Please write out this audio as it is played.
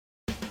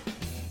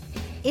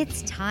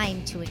It's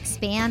time to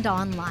expand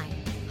online.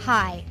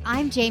 Hi,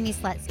 I'm Jamie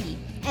Slutsky,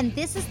 and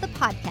this is the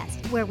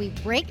podcast where we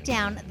break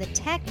down the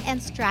tech and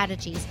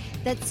strategies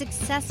that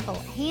successful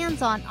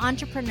hands-on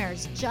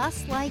entrepreneurs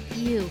just like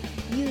you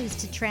use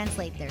to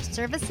translate their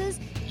services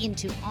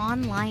into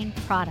online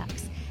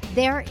products.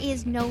 There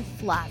is no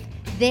fluff.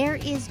 There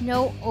is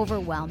no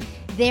overwhelm.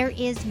 There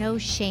is no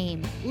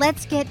shame.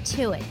 Let's get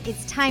to it.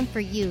 It's time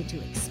for you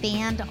to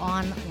expand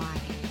online.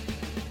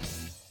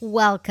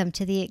 Welcome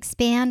to the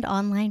Expand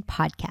Online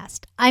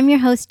podcast. I'm your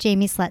host,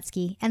 Jamie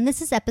Slutsky, and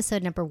this is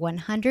episode number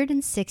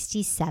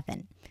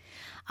 167.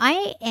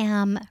 I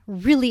am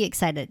really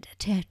excited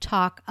to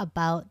talk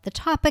about the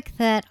topic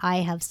that I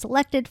have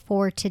selected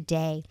for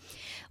today,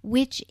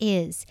 which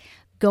is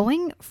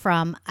going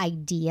from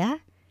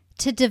idea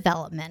to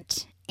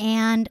development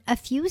and a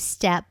few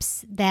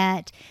steps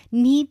that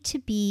need to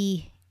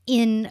be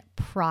in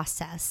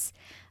process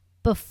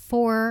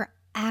before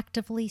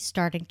actively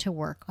starting to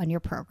work on your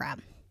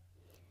program.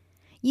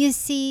 You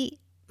see,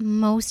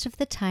 most of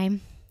the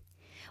time,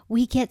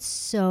 we get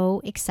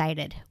so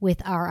excited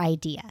with our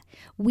idea.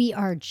 We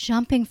are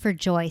jumping for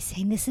joy,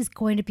 saying this is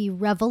going to be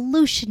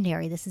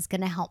revolutionary. This is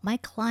going to help my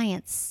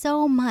clients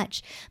so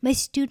much. My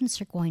students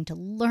are going to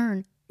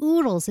learn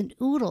oodles and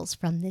oodles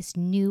from this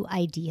new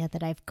idea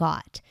that I've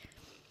got.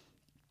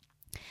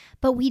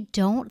 But we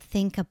don't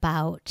think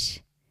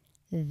about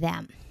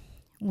them.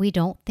 We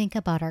don't think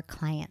about our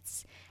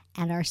clients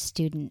and our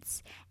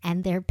students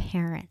and their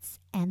parents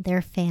and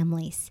their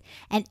families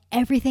and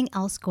everything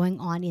else going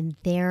on in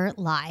their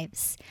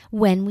lives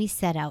when we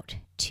set out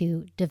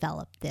to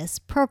develop this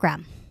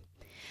program.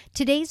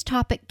 Today's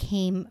topic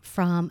came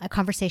from a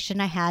conversation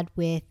I had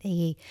with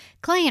a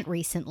client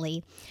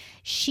recently.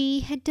 She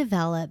had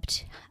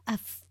developed a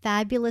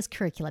fabulous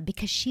curriculum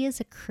because she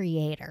is a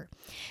creator.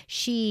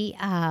 She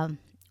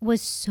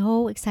was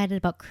so excited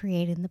about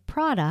creating the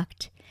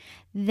product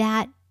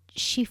that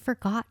she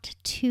forgot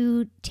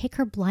to take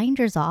her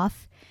blinders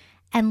off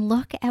and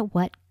look at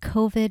what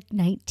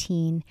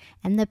COVID-19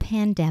 and the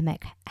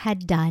pandemic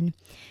had done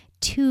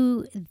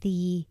to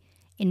the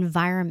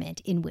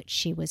environment in which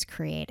she was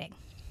creating.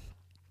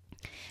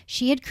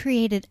 She had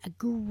created a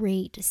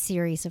great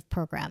series of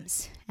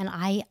programs, and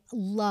I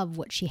love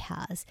what she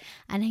has,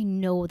 and I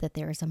know that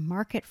there is a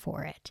market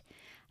for it.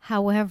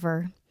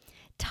 However,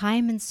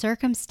 time and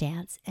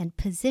circumstance and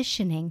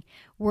positioning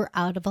were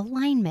out of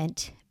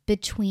alignment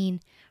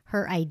between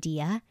her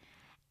idea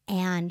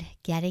and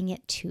getting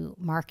it to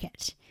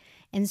market.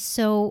 And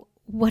so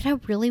what I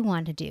really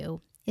want to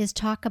do is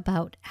talk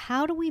about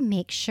how do we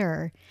make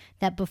sure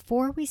that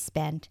before we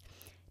spend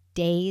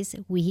days,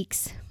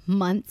 weeks,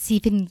 months,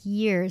 even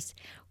years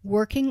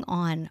working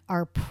on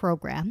our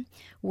program,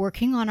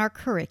 working on our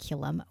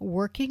curriculum,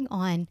 working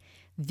on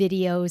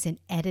videos and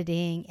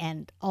editing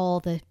and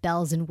all the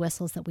bells and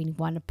whistles that we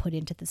want to put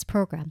into this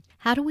program.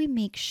 How do we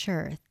make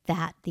sure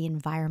that the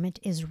environment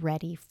is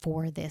ready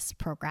for this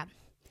program?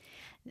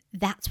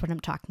 That's what I'm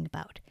talking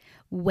about.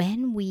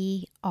 When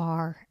we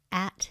are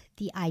at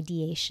the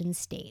ideation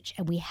stage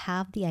and we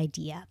have the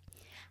idea,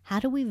 how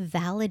do we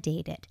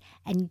validate it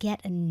and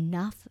get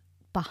enough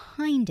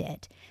behind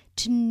it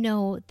to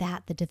know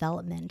that the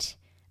development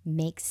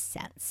makes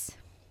sense?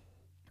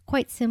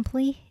 Quite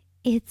simply,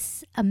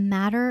 it's a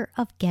matter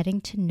of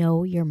getting to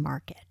know your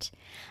market.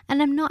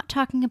 And I'm not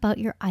talking about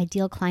your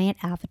ideal client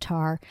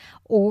avatar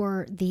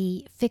or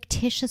the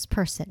fictitious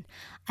person.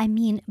 I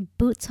mean,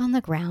 boots on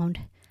the ground,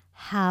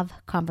 have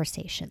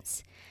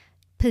conversations.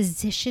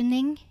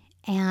 Positioning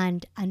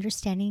and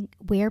understanding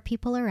where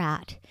people are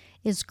at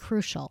is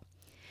crucial.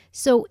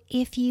 So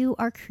if you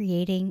are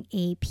creating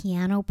a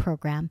piano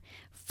program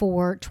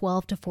for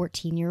 12 to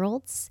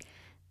 14-year-olds,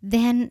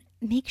 then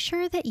make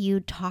sure that you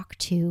talk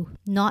to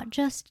not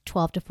just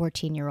 12 to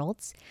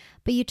 14-year-olds,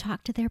 but you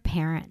talk to their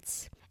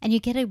parents and you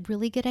get a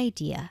really good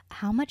idea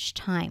how much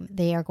time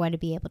they are going to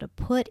be able to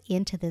put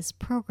into this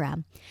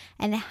program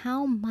and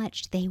how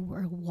much they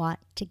will want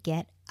to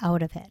get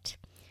out of it.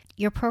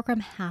 Your program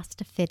has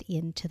to fit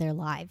into their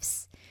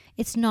lives.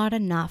 It's not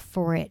enough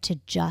for it to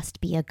just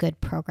be a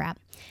good program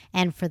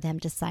and for them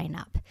to sign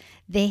up.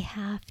 They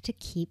have to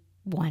keep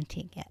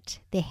wanting it.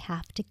 They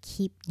have to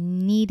keep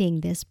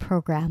needing this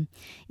program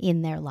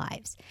in their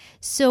lives.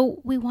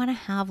 So we want to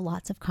have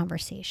lots of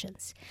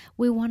conversations.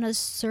 We want to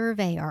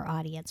survey our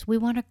audience. We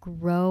want to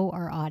grow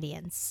our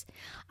audience.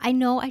 I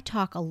know I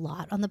talk a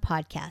lot on the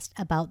podcast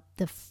about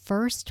the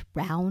first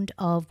round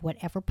of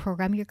whatever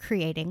program you're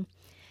creating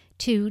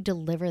to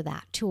deliver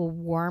that to a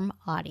warm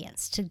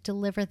audience, to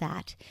deliver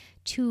that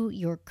to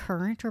your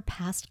current or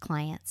past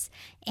clients,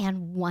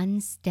 and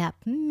one step,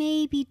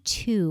 maybe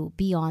two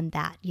beyond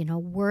that.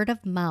 Word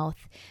of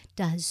mouth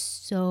does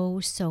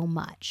so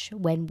much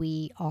when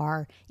we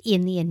are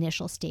in the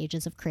initial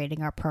stages of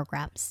creating our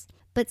programs.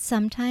 But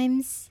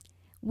sometimes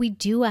we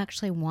do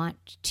actually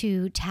want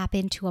to tap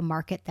into a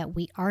market that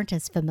we aren't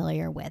as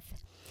familiar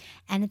with.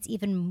 And it's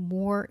even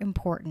more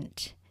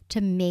important to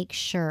make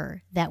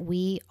sure that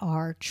we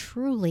are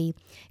truly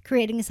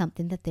creating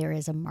something that there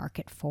is a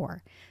market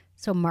for.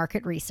 So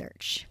market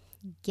research.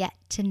 get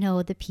to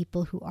know the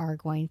people who are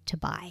going to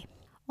buy.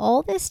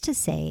 All this to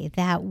say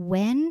that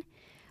when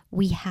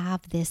we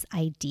have this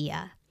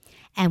idea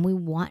and we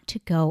want to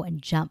go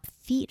and jump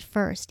feet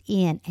first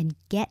in and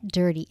get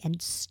dirty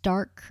and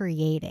start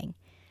creating,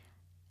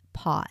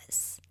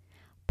 pause.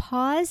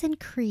 Pause and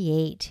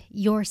create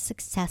your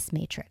success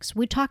matrix.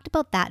 We talked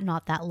about that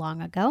not that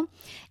long ago.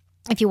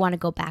 If you want to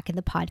go back in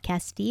the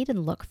podcast feed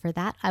and look for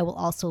that, I will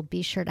also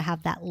be sure to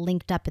have that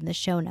linked up in the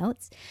show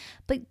notes.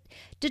 But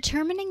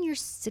determining your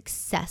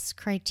success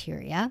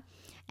criteria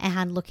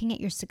and looking at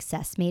your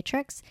success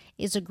matrix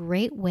is a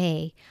great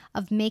way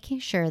of making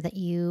sure that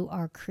you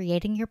are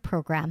creating your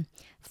program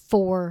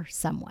for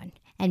someone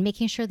and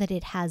making sure that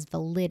it has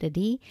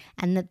validity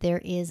and that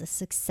there is a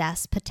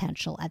success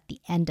potential at the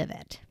end of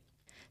it.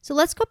 So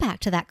let's go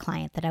back to that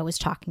client that I was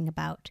talking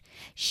about.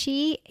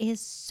 She is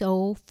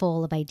so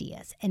full of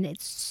ideas, and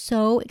it's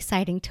so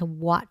exciting to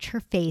watch her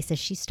face as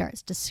she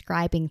starts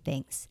describing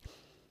things.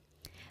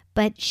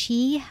 But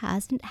she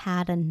hasn't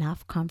had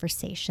enough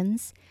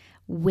conversations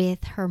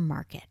with her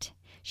market.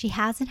 She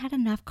hasn't had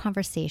enough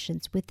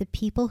conversations with the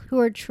people who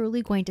are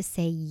truly going to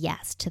say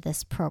yes to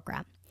this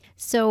program.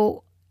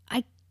 So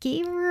I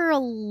gave her a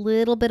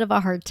little bit of a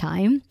hard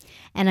time,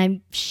 and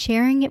I'm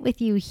sharing it with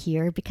you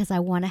here because I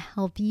want to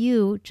help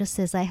you just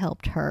as I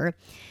helped her.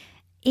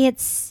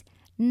 It's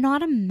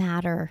not a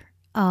matter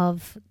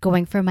of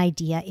going from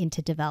idea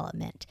into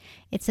development.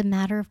 It's a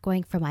matter of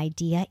going from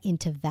idea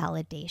into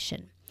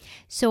validation.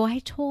 So I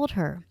told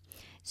her,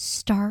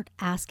 start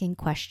asking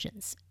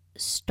questions,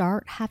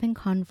 start having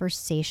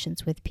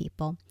conversations with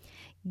people,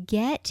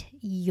 get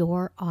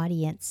your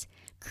audience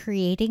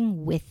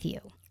creating with you.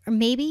 Or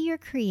maybe you're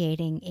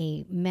creating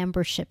a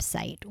membership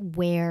site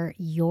where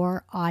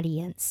your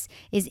audience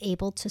is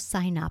able to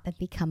sign up and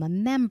become a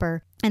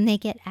member, and they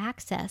get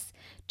access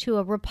to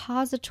a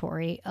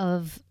repository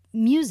of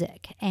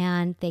music,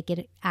 and they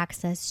get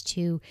access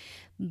to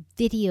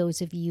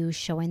videos of you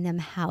showing them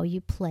how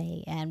you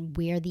play and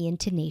where the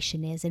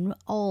intonation is and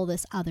all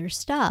this other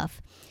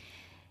stuff.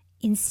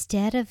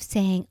 Instead of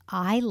saying,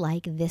 I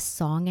like this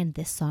song and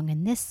this song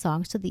and this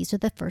song, so these are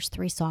the first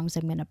 3 songs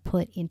I'm going to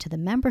put into the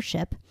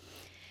membership,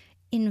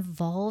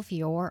 involve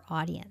your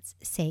audience.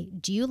 Say,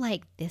 do you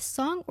like this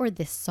song or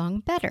this song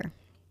better?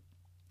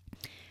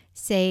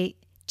 Say,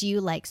 do you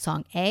like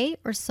song A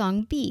or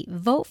song B?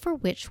 Vote for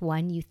which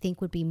one you think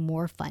would be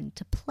more fun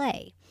to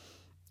play.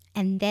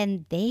 And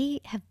then they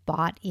have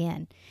bought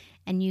in,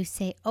 and you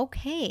say,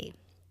 okay,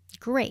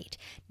 great.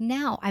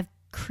 Now I've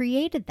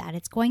created that.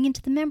 It's going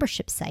into the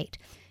membership site.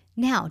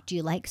 Now, do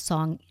you like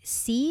song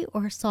C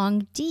or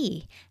song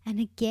D? And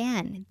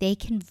again, they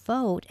can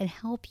vote and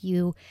help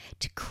you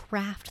to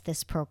craft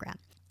this program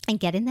and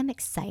getting them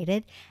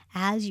excited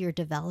as you're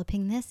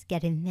developing this,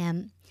 getting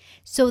them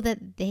so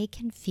that they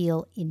can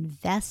feel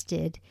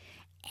invested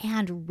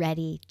and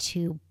ready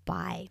to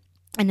buy.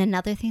 And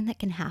another thing that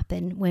can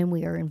happen when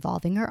we are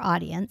involving our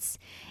audience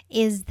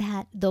is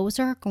that those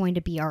are going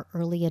to be our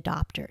early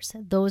adopters.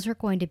 Those are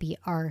going to be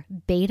our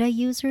beta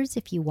users,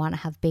 if you want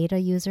to have beta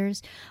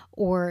users,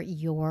 or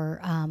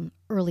your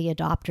early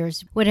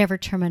adopters, whatever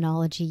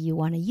terminology you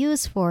want to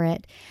use for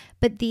it.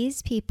 But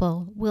these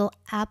people will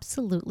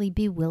absolutely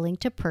be willing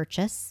to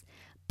purchase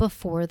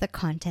before the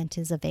content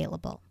is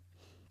available.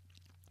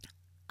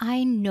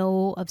 I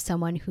know of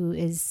someone who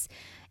is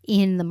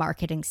in the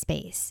marketing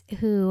space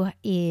who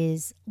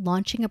is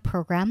launching a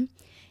program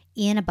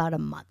in about a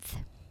month.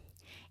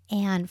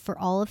 And for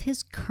all of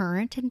his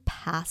current and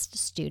past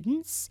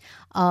students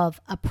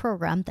of a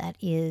program that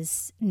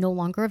is no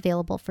longer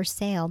available for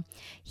sale,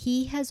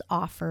 he has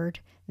offered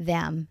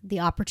them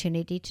the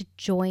opportunity to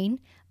join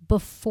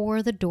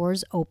before the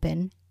doors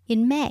open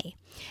in May.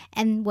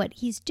 And what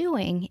he's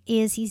doing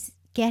is he's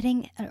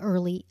getting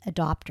early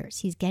adopters.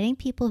 He's getting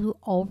people who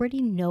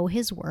already know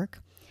his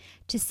work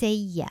to say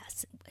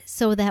yes,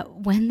 so that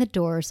when the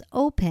doors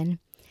open,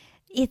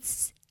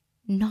 it's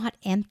not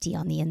empty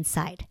on the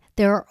inside.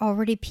 There are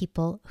already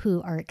people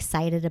who are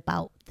excited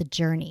about the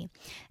journey,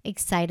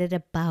 excited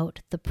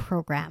about the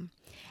program.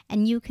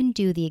 And you can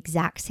do the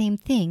exact same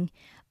thing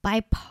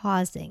by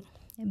pausing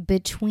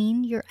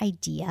between your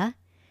idea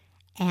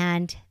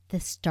and the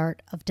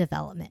start of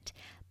development,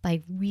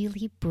 by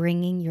really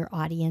bringing your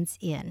audience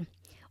in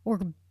or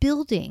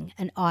building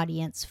an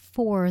audience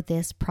for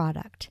this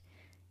product.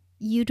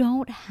 You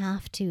don't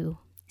have to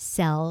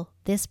sell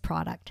this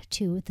product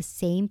to the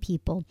same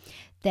people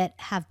that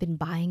have been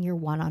buying your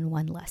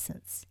one-on-one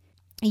lessons.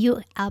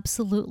 You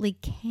absolutely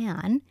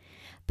can,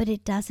 but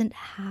it doesn't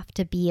have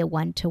to be a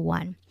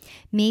one-to-one.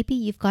 Maybe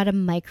you've got a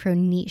micro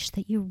niche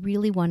that you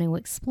really want to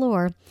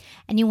explore,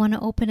 and you want to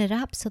open it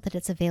up so that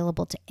it's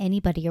available to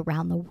anybody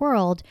around the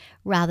world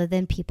rather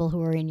than people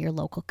who are in your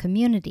local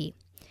community.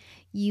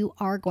 You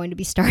are going to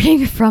be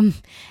starting from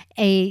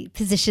a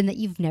position that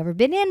you've never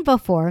been in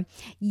before.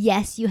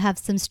 Yes, you have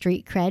some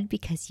street cred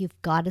because you've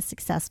got a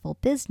successful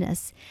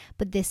business,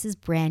 but this is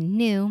brand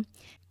new.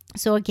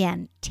 So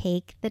again,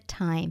 take the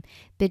time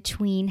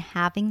between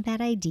having that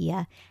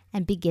idea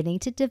and beginning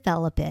to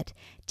develop it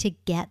to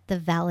get the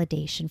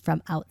validation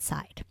from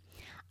outside.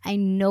 I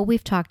know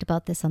we've talked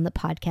about this on the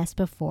podcast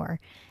before,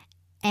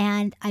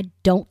 and I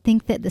don't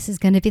think that this is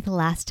going to be the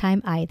last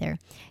time either,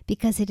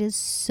 because it is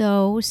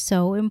so,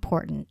 so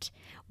important,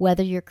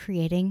 whether you're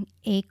creating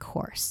a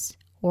course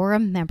or a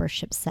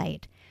membership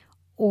site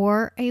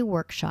or a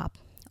workshop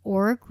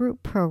or a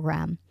group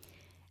program,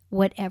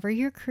 whatever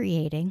you're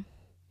creating,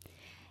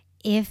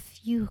 if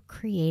you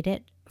create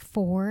it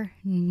for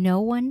no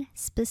one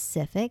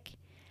specific,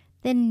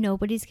 then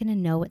nobody's going to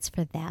know it's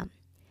for them.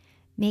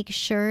 Make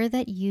sure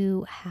that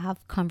you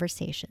have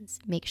conversations.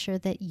 Make sure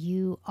that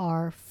you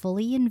are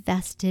fully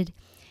invested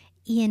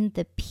in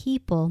the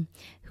people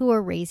who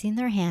are raising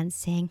their hands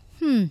saying,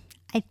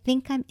 I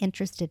think I'm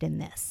interested in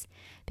this,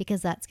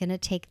 because that's going to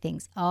take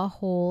things a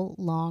whole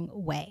long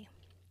way.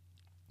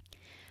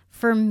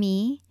 For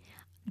me,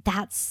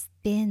 that's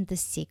been the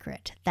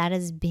secret. That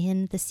has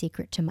been the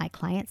secret to my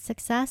client's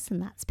success,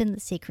 and that's been the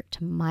secret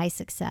to my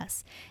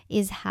success,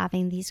 is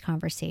having these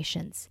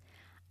conversations.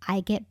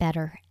 I get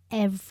better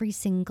every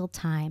single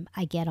time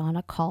I get on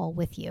a call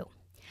with you.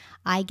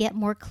 I get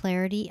more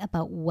clarity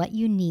about what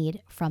you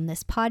need from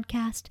this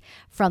podcast,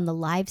 from the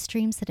live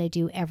streams that I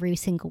do every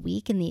single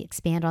week in the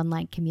Expand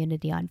Online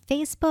community on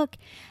Facebook,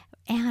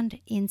 and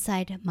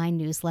inside my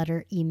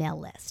newsletter email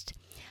list.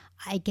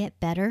 I get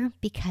better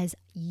because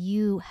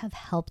you have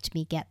helped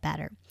me get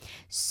better.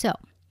 So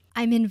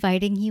I'm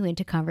inviting you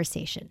into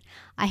conversation.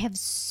 I have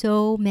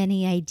so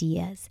many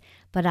ideas,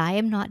 but I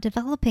am not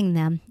developing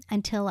them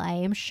until I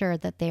am sure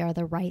that they are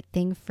the right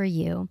thing for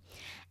you.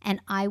 And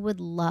I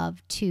would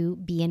love to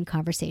be in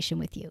conversation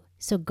with you.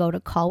 So go to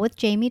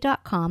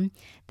callwithjamie.com.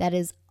 That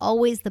is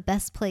always the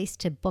best place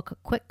to book a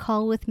quick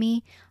call with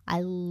me.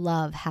 I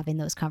love having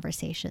those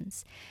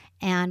conversations.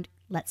 And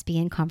let's be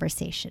in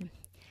conversation.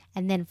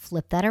 And then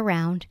flip that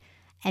around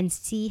and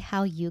see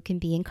how you can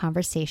be in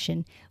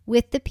conversation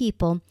with the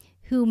people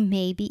who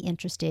may be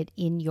interested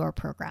in your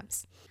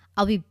programs.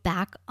 I'll be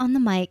back on the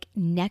mic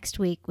next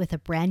week with a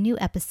brand new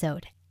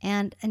episode.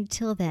 And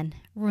until then,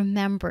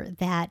 remember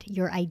that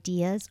your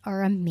ideas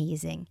are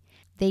amazing.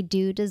 They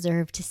do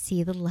deserve to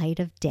see the light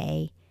of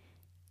day.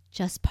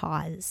 Just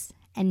pause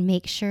and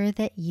make sure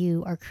that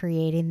you are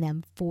creating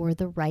them for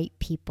the right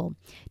people.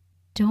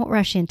 Don't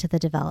rush into the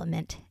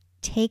development.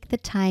 Take the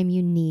time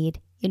you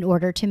need in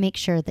order to make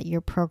sure that your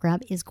program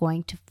is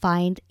going to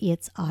find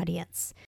its audience.